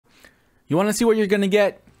You want to see what you're going to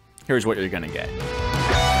get? Here's what you're going to get.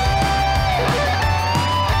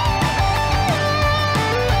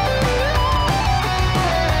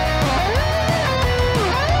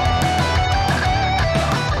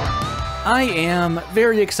 I am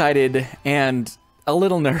very excited and a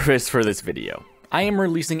little nervous for this video. I am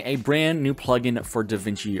releasing a brand new plugin for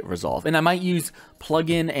DaVinci Resolve, and I might use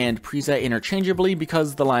plugin and preset interchangeably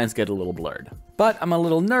because the lines get a little blurred. But I'm a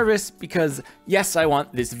little nervous because, yes, I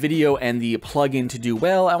want this video and the plugin to do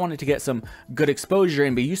well. I want it to get some good exposure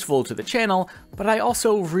and be useful to the channel, but I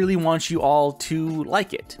also really want you all to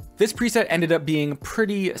like it. This preset ended up being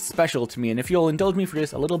pretty special to me, and if you'll indulge me for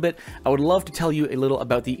just a little bit, I would love to tell you a little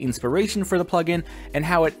about the inspiration for the plugin and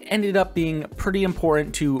how it ended up being pretty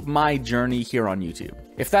important to my journey here on YouTube.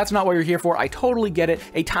 If that's not what you're here for, I totally get it.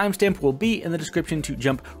 A timestamp will be in the description to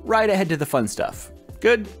jump right ahead to the fun stuff.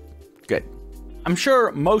 Good? Good. I'm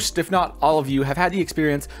sure most, if not all of you, have had the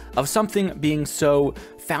experience of something being so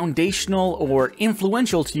foundational or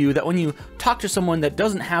influential to you that when you talk to someone that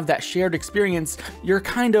doesn't have that shared experience, you're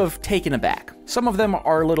kind of taken aback. Some of them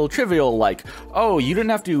are a little trivial, like, oh, you didn't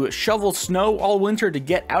have to shovel snow all winter to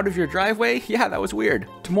get out of your driveway? Yeah, that was weird.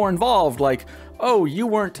 To more involved, like, oh, you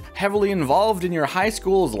weren't heavily involved in your high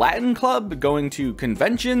school's Latin club, going to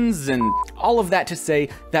conventions, and all of that to say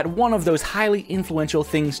that one of those highly influential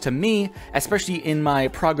things to me, especially in my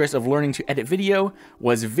progress of learning to edit video,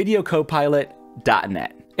 was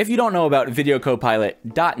videocopilot.net. If you don't know about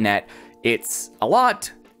videocopilot.net, it's a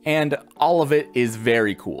lot, and all of it is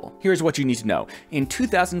very cool. Here's what you need to know. In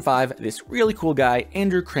 2005, this really cool guy,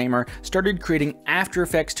 Andrew Kramer, started creating After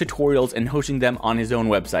Effects tutorials and hosting them on his own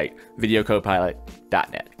website,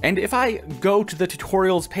 videocopilot.net. And if I go to the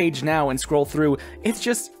tutorials page now and scroll through, it's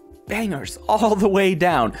just bangers all the way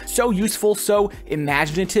down. So useful, so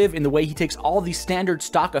imaginative in the way he takes all these standard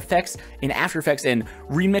stock effects in After Effects and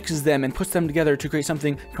remixes them and puts them together to create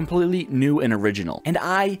something completely new and original. And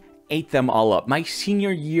I ate them all up. My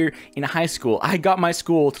senior year in high school, I got my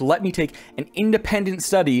school to let me take an independent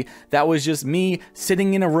study that was just me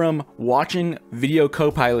sitting in a room watching Video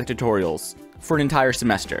Copilot tutorials for an entire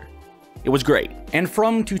semester. It was great. And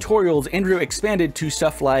from tutorials, Andrew expanded to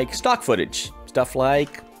stuff like stock footage, stuff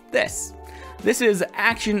like this. This is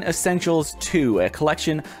Action Essentials 2, a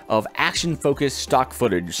collection of action-focused stock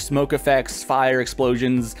footage, smoke effects, fire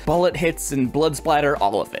explosions, bullet hits, and blood splatter,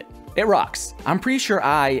 all of it. It rocks. I'm pretty sure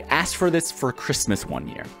I asked for this for Christmas one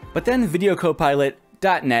year. But then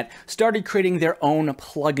videocopilot.net started creating their own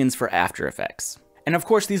plugins for After Effects. And of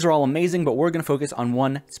course, these are all amazing, but we're going to focus on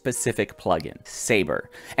one specific plugin, Saber.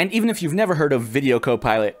 And even if you've never heard of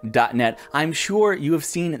videocopilot.net, I'm sure you have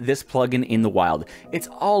seen this plugin in the wild. It's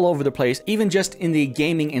all over the place, even just in the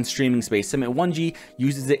gaming and streaming space. Summit1G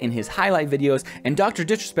uses it in his highlight videos, and Dr.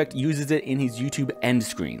 Disrespect uses it in his YouTube end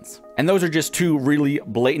screens. And those are just two really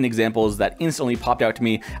blatant examples that instantly popped out to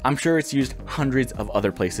me. I'm sure it's used hundreds of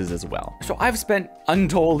other places as well. So I've spent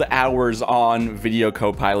untold hours on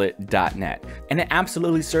videocopilot.net, and it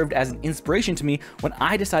absolutely served as an inspiration to me when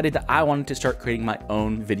I decided that I wanted to start creating my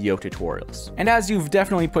own video tutorials. And as you've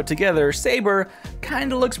definitely put together, Saber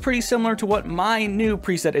kind of looks pretty similar to what my new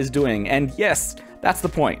preset is doing. And yes, that's the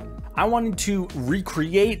point. I wanted to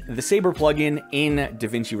recreate the Saber plugin in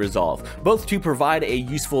DaVinci Resolve, both to provide a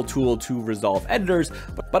useful tool to Resolve editors,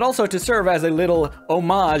 but also to serve as a little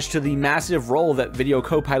homage to the massive role that Video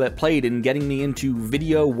Copilot played in getting me into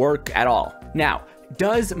video work at all. Now,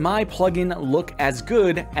 does my plugin look as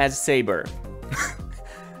good as Saber?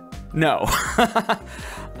 No.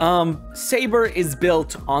 Saber is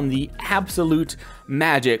built on the absolute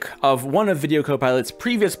magic of one of Video Copilot's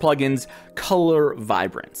previous plugins, Color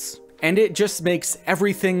Vibrance. And it just makes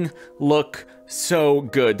everything look so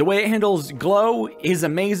good. The way it handles glow is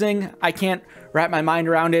amazing. I can't wrap my mind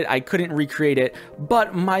around it. I couldn't recreate it.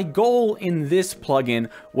 But my goal in this plugin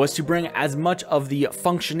was to bring as much of the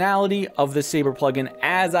functionality of the Saber plugin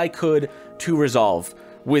as I could to Resolve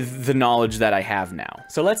with the knowledge that I have now.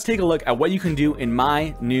 So let's take a look at what you can do in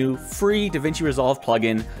my new free DaVinci Resolve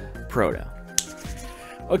plugin, Proto.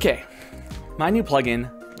 Okay, my new plugin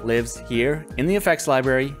lives here in the effects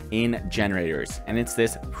library in generators, and it's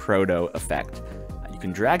this Proto effect. You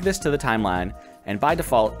can drag this to the timeline, and by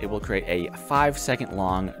default, it will create a 5-second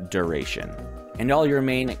long duration. And all your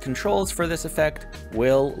main controls for this effect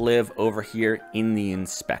will live over here in the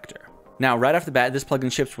inspector. Now, right off the bat, this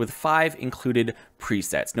plugin ships with 5 included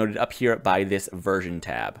presets, noted up here by this version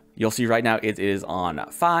tab. You'll see right now it is on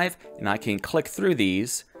 5, and I can click through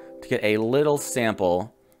these to get a little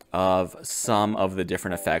sample of some of the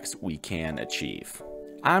different effects we can achieve.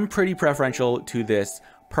 I'm pretty preferential to this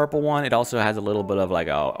purple one. It also has a little bit of like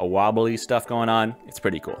a wobbly stuff going on. It's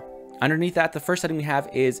pretty cool. Underneath that, the first setting we have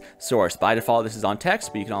is source. By default, this is on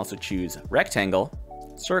text, but you can also choose rectangle,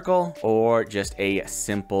 circle, or just a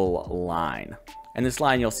simple line. And this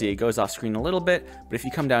line, you'll see it goes off screen a little bit, but if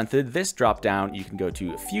you come down to this drop down, you can go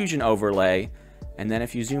to Fusion Overlay. And then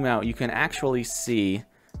if you zoom out, you can actually see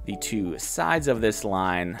the two sides of this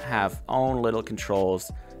line have own little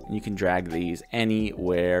controls, and you can drag these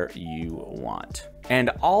anywhere you want. And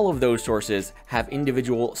all of those sources have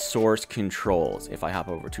individual source controls. If I hop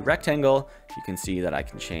over to rectangle, you can see that I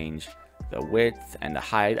can change the width and the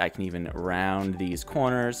height. I can even round these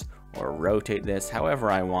corners or rotate this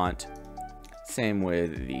however I want. Same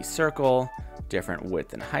with the circle, different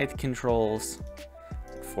width and height controls.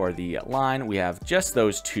 For the line, we have just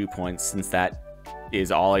those 2 points, since that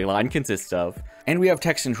is all a line consists of. And we have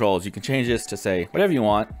text controls. You can change this to say whatever you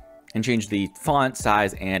want and change the font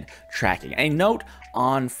size and tracking. A note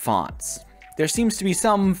on fonts. There seems to be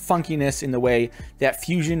some funkiness in the way that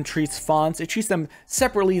Fusion treats fonts. It treats them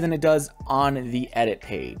separately than it does on the edit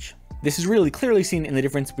page. This is really clearly seen in the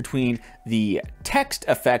difference between the text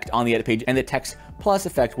effect on the edit page and the text plus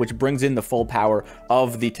effect, which brings in the full power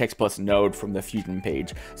of the text plus node from the Fusion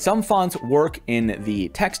page. Some fonts work in the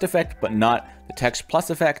text effect, but not the text plus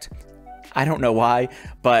effect. I don't know why,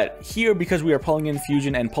 but here, because we are pulling in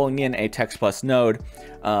Fusion and pulling in a text plus node,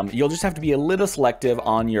 you'll just have to be a little selective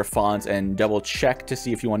on your fonts and double check to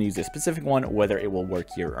see if you want to use a specific one, whether it will work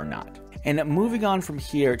here or not. And moving on from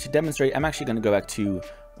here to demonstrate, I'm actually going to go back to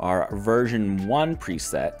our version 1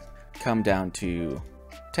 preset, come down to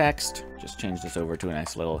text, just change this over to a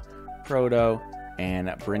nice little Proto,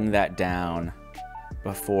 and bring that down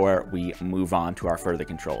before we move on to our further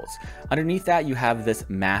controls. Underneath that, you have this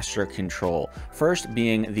master control. First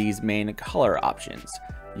being these main color options.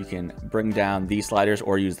 You can bring down these sliders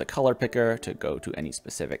or use the color picker to go to any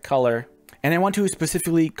specific color. And I want to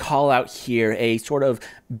specifically call out here a sort of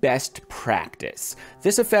best practice.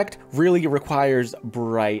 This effect really requires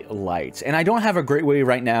bright lights, and I don't have a great way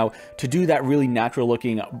right now to do that really natural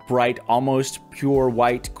looking, bright, almost pure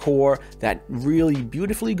white core that really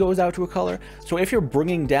beautifully goes out to a color. So if you're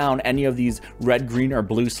bringing down any of these red, green, or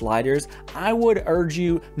blue sliders, I would urge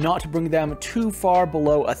you not to bring them too far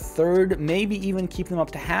below a third, maybe even keep them up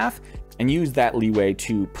to half, and use that leeway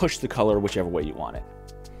to push the color whichever way you want it.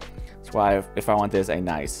 Why, if I want this a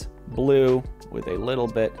nice blue with a little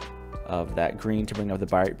bit of that green to bring up the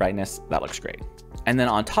brightness, that looks great. And then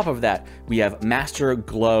on top of that, we have master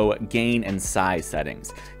glow gain and size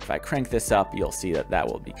settings. If I crank this up, you'll see that that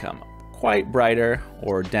will become quite brighter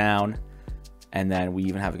or down. And then we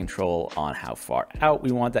even have a control on how far out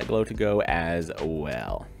we want that glow to go as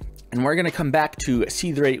well. And we're going to come back to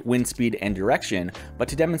see the rate, wind speed, and direction. But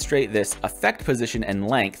to demonstrate this effect position and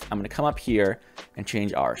length, I'm going to come up here and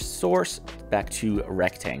change our source back to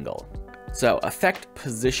rectangle. So effect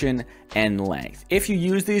position and length. If you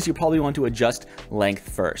use these, you probably want to adjust length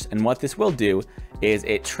first. And what this will do is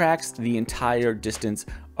it tracks the entire distance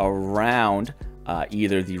around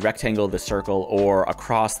either the rectangle, the circle, or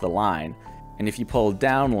across the line. And if you pull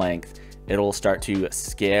down length, it'll start to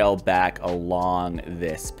scale back along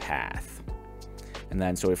this path. And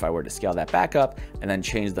then, so if I were to scale that back up and then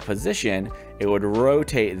change the position, it would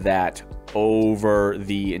rotate that over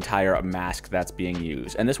the entire mask that's being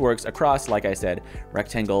used. And this works across, like I said,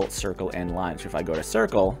 rectangle, circle, and line. So if I go to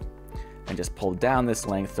circle and just pull down this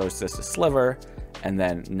length, so it's just a sliver, and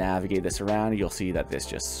then navigate this around, you'll see that this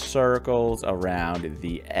just circles around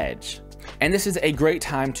the edge. And this is a great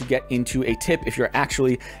time to get into a tip if you're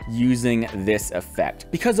actually using this effect,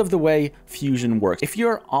 because of the way Fusion works. If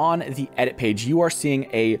you're on the edit page, you are seeing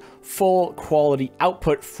a full quality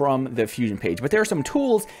output from the Fusion page, but there are some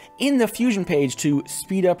tools in the Fusion page to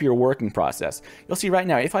speed up your working process. You'll see right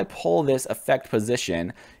now, if I pull this effect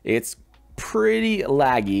position, it's pretty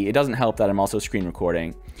laggy. It doesn't help that I'm also screen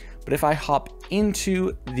recording. But if I hop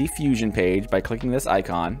into the Fusion page by clicking this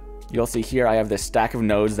icon, you'll see here I have this stack of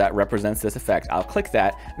nodes that represents this effect. I'll click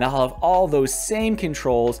that, and I'll have all those same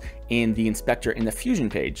controls in the inspector in the Fusion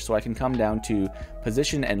page. So I can come down to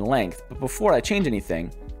position and length. But before I change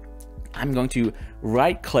anything, I'm going to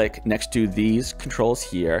right click next to these controls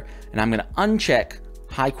here, and I'm going to uncheck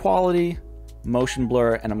high quality, motion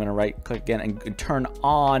blur, and I'm going to right click again and turn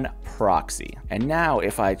on proxy. And now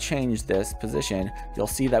if I change this position, you'll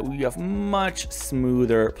see that we have much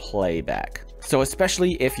smoother playback. So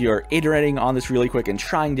especially if you're iterating on this really quick and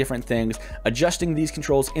trying different things, adjusting these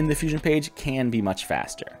controls in the Fusion page can be much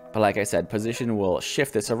faster. But like I said, position will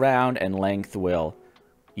shift this around and length will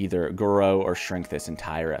either grow or shrink this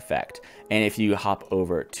entire effect. And if you hop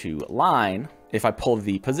over to line, if I pull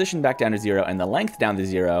the position back down to 0 and the length down to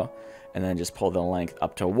 0, and then just pull the length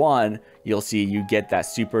up to 1, you'll see you get that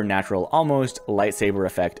supernatural, almost lightsaber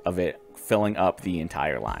effect of it filling up the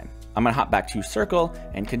entire line. I'm gonna hop back to circle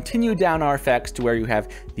and continue down our effects to where you have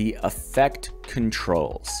the effect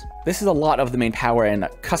controls. This is a lot of the main power and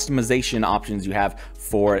customization options you have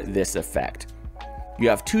for this effect. You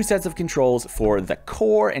have 2 sets of controls for the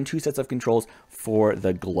core and 2 sets of controls for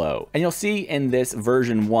the glow. And you'll see in this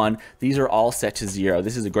version 1, these are all set to 0.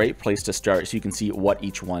 This is a great place to start so you can see what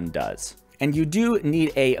each one does. And you do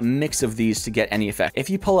need a mix of these to get any effect. If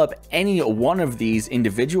you pull up any one of these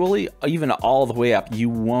individually, even all the way up, you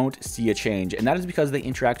won't see a change. And that is because they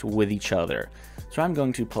interact with each other. So I'm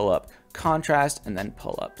going to pull up contrast and then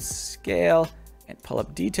pull up scale and pull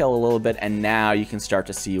up detail a little bit. And now you can start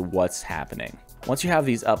to see what's happening. Once you have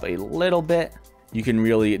these up a little bit, you can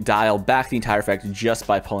really dial back the entire effect just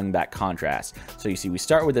by pulling back contrast. So you see we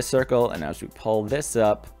start with the circle, and as we pull this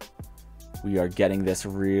up, we are getting this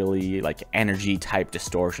really like energy type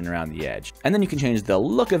distortion around the edge. And then you can change the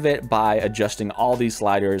look of it by adjusting all these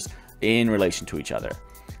sliders in relation to each other.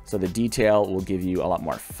 So the detail will give you a lot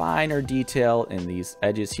more finer detail in these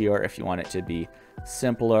edges here. If you want it to be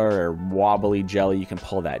simpler or wobbly jelly, you can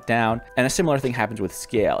pull that down. And a similar thing happens with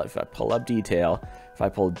scale. If I pull up detail, if I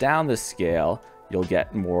pull down the scale, you'll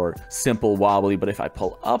get more simple wobbly, but if I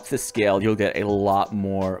pull up the scale, you'll get a lot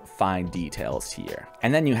more fine details here.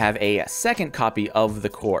 And then you have a second copy of the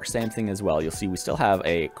core, same thing as well. You'll see we still have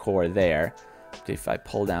a core there. If I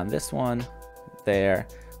pull down this one, there,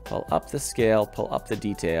 pull up the scale, pull up the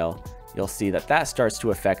detail, you'll see that that starts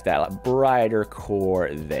to affect that brighter core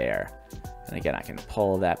there. And again, I can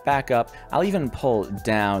pull that back up. I'll even pull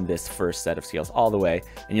down this first set of scales all the way,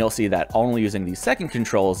 and you'll see that only using these second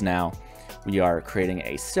controls now, we are creating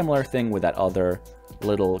a similar thing with that other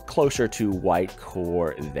little closer to white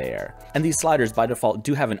core there. And these sliders by default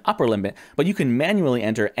do have an upper limit, but you can manually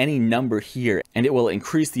enter any number here and it will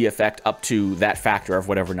increase the effect up to that factor of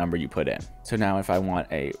whatever number you put in. So now if I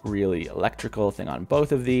want a really electrical thing on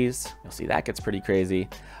both of these, you'll see that gets pretty crazy.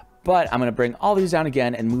 But I'm going to bring all these down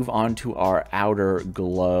again and move on to our outer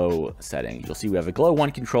glow setting. You'll see we have a glow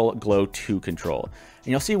 1 control, glow 2 control. And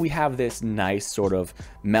you'll see we have this nice sort of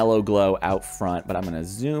mellow glow out front, but I'm going to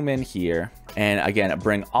zoom in here and again,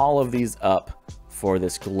 bring all of these up for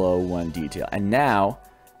this glow 1 detail. And now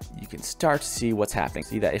you can start to see what's happening.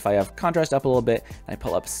 See that if I have contrast up a little bit and I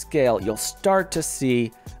pull up scale, you'll start to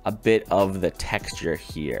see a bit of the texture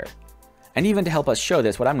here. And even to help us show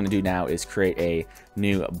this, what I'm going to do now is create a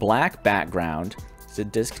new black background. So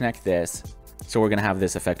disconnect this. So we're going to have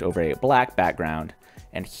this effect over a black background.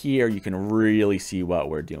 And here you can really see what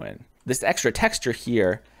we're doing. This extra texture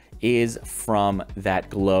here is from that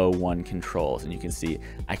glow 1 controls. And you can see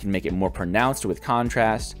I can make it more pronounced with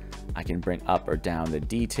contrast. I can bring up or down the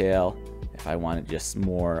detail. If I want it just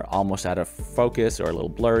more almost out of focus or a little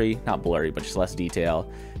blurry, not blurry, but just less detail.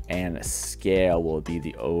 And scale will be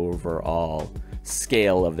the overall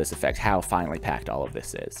scale of this effect, how finely packed all of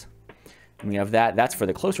this is. And we have that, that's for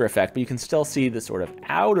the closer effect, but you can still see the sort of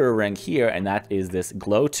outer ring here, and that is this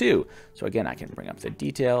glow 2. So again, I can bring up the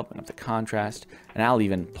detail, bring up the contrast, and I'll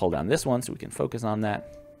even pull down this one so we can focus on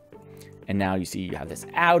that. And now you see you have this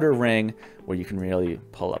outer ring where you can really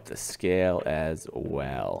pull up the scale as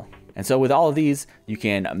well. And so with all of these, you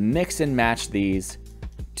can mix and match these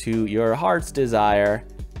to your heart's desire,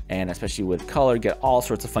 and especially with color, get all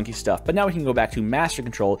sorts of funky stuff. But now we can go back to master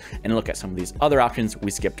control and look at some of these other options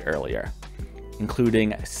we skipped earlier,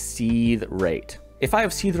 including seethe rate. If I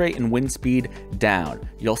have seethe rate and wind speed down,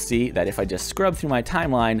 you'll see that if I just scrub through my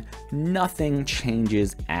timeline, nothing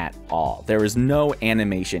changes at all. There is no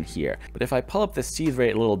animation here. But if I pull up the seethe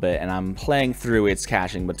rate a little bit and I'm playing through its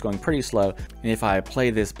caching, but it's going pretty slow, and if I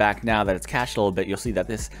play this back now that it's cached a little bit, you'll see that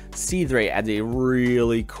this seethe rate adds a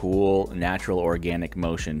really cool, natural, organic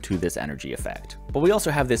motion to this energy effect. But we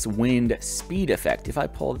also have this wind speed effect. If I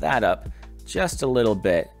pull that up just a little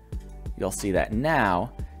bit, you'll see that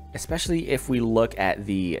now, especially if we look at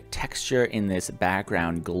the texture in this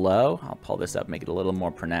background glow, I'll pull this up, make it a little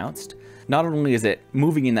more pronounced. Not only is it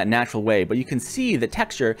moving in that natural way, but you can see the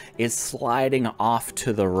texture is sliding off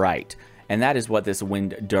to the right. And that is what this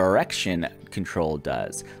wind direction control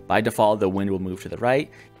does. By default, the wind will move to the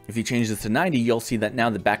right. If you change this to 90, you'll see that now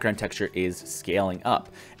the background texture is scaling up.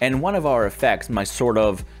 And one of our effects, my sort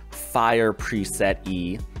of fire preset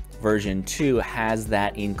E version 2, has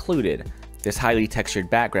that included. This highly textured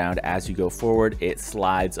background, as you go forward, it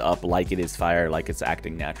slides up like it is fire, like it's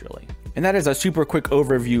acting naturally. And that is a super quick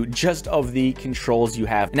overview just of the controls you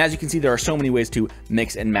have. And as you can see, there are so many ways to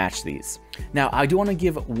mix and match these. Now, I do want to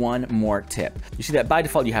give one more tip. You see that by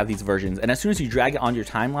default, you have these versions, and as soon as you drag it onto your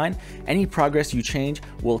timeline, any progress you change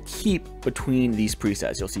will keep between these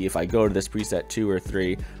presets. You'll see if I go to this preset 2 or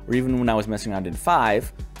 3, or even when I was messing around in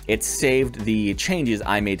 5, it saved the changes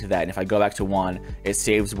I made to that. And if I go back to 1, it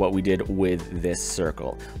saves what we did with this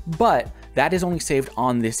circle. But that is only saved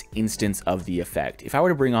on this instance of the effect. If I were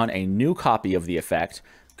to bring on a new copy of the effect,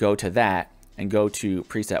 go to that, and go to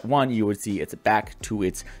preset 1, you would see it's back to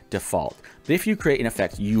its default. But if you create an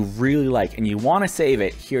effect you really like and you want to save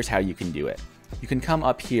it, here's how you can do it. You can come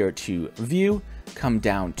up here to View, come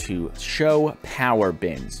down to Show Power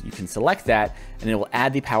Bins. You can select that and it will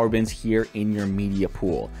add the power bins here in your media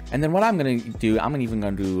pool. And then what I'm going to do, I'm even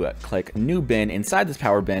going to click New Bin inside this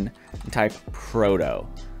power bin and type Proto.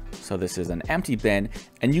 So this is an empty bin,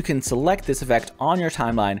 and you can select this effect on your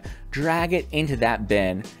timeline, drag it into that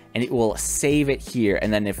bin, and it will save it here.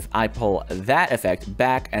 And then if I pull that effect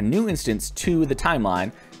back a new instance to the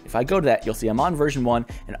timeline, if I go to that, you'll see I'm on version 1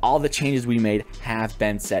 and all the changes we made have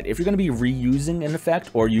been set. If you're going to be reusing an effect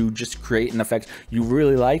or you just create an effect you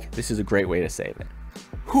really like, this is a great way to save it.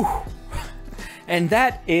 Whew. And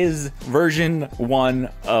that is version 1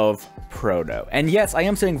 of Proto. And yes, I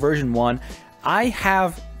am saying version 1. I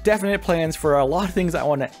have definite plans for a lot of things I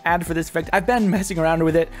want to add for this effect. I've been messing around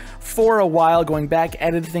with it for a while, going back,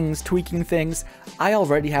 editing things, tweaking things. I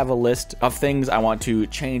already have a list of things I want to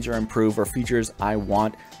change or improve or features I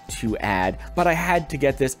want to add, but I had to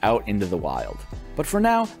get this out into the wild. But for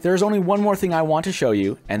now, there's only one more thing I want to show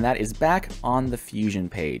you, and that is back on the Fusion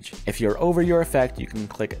page. If you're over your effect, you can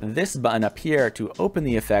click this button up here to open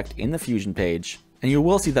the effect in the Fusion page, and you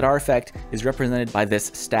will see that our effect is represented by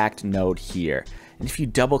this stacked node here. And if you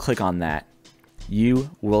double click on that, you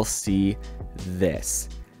will see this.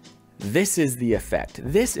 This is the effect.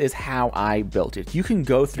 This is how I built it. You can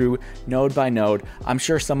go through node by node. I'm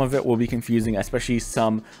sure some of it will be confusing, especially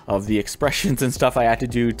some of the expressions and stuff I had to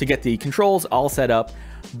do to get the controls all set up.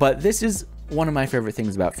 But this is one of my favorite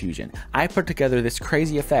things about Fusion. I put together this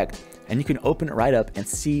crazy effect, and you can open it right up and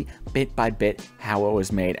see bit by bit how it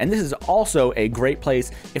was made. And this is also a great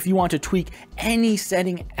place if you want to tweak any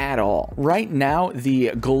setting at all. Right now,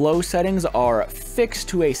 the glow settings are fixed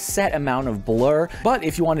to a set amount of blur, but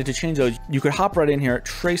if you wanted to change those, you could hop right in here,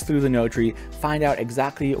 trace through the node tree, find out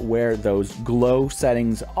exactly where those glow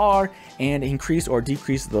settings are, and increase or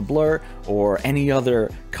decrease the blur or any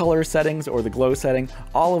other color settings or the glow setting.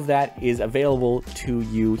 All of that is available to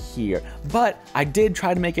you here. But I did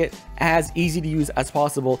try to make it as easy to use as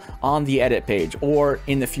possible on the edit page or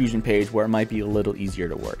in the Fusion page where it might be a little easier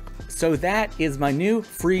to work. So that is my new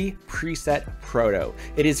free preset Proto.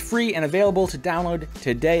 It is free and available to download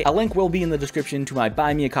today. A link will be in the description to my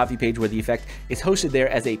Buy Me a Coffee page where the effect is hosted there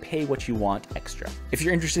as a pay what you want extra. If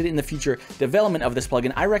you're interested in the future development of this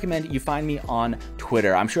plugin, I recommend you find me on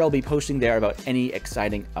Twitter. I'm sure I'll be posting there about any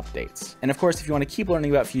exciting updates. And of course, if you want to keep learning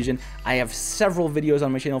about Fusion, I have several videos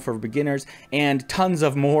on my channel for beginners and tons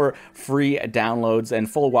of more free downloads and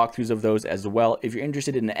full walkthroughs of those as well. If you're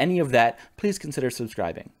interested in any of that, please consider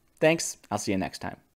subscribing. Thanks. I'll see you next time.